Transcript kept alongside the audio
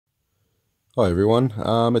Hi everyone,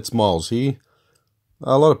 it's Miles here.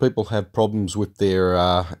 A lot of people have problems with their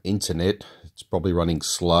internet. It's probably running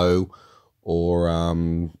slow or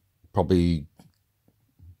probably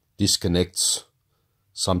disconnects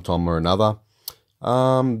sometime or another.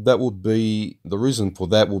 That would be, the reason for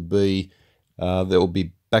that would be there will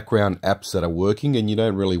be background apps that are working and you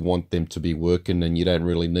don't really want them to be working, and you don't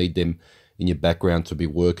really need them in your background to be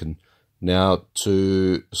working. Now,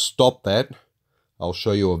 to stop that, I'll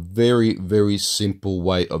show you a very simple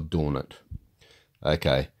way of doing it.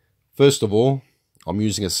 Okay, first of all, I'm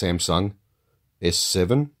using a Samsung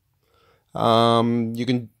S7. You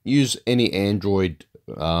can use any Android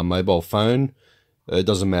mobile phone. It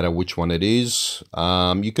doesn't matter which one it is.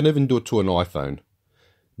 You can even do it to an iPhone.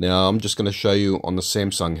 Now, I'm just going to show you on the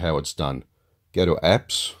Samsung how it's done. Go to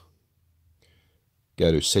Apps.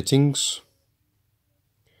 Go to Settings.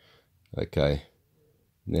 Okay.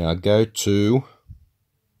 Now go to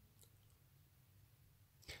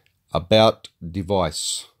About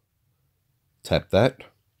Device. Tap that.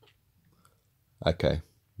 Okay.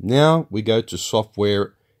 Now we go to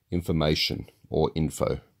Software Information or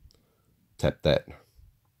Info. Tap that.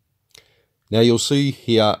 Now you'll see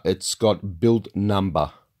here it's got Build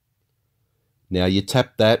Number. Now you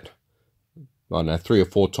tap that, I don't know, 3 or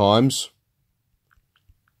 4 times.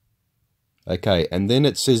 Okay, and then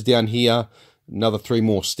it says down here another 3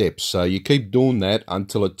 more steps. So you keep doing that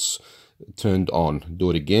until it's turned on. Do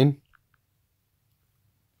it again.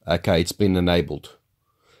 Okay, it's been enabled.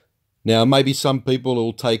 Now, maybe some people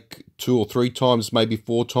will take 2 or 3 times, maybe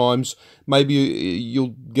 4 times. Maybe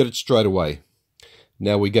you'll get it straight away.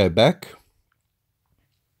 Now we go back.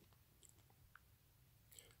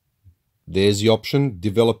 There's the option,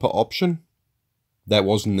 developer option. That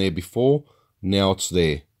wasn't there before. Now it's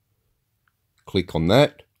there. Click on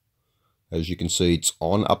that. As you can see, it's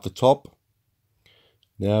on up the top.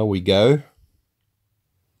 Now we go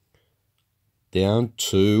down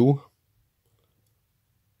to,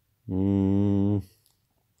 where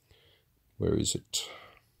is it?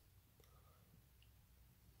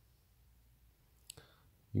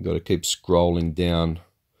 You've got to keep scrolling down.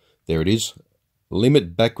 There it is.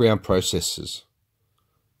 Limit background processes.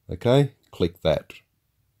 Okay, click that.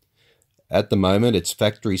 At the moment, it's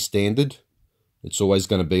factory standard. It's always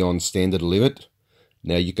going to be on standard limit.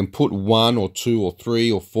 Now, you can put 1 or 2 or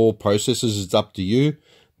 3 or 4 processes. It's up to you.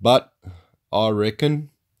 But I reckon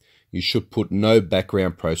you should put no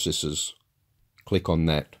background processes. Click on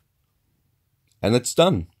that. And it's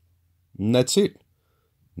done. And that's it.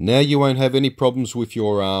 Now you won't have any problems with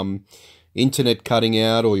your internet cutting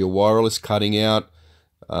out or your wireless cutting out.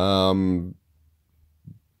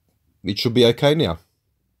 It should be okay now.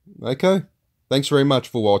 Okay. Thanks very much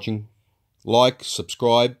for watching. Like,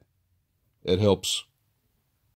 subscribe. It helps.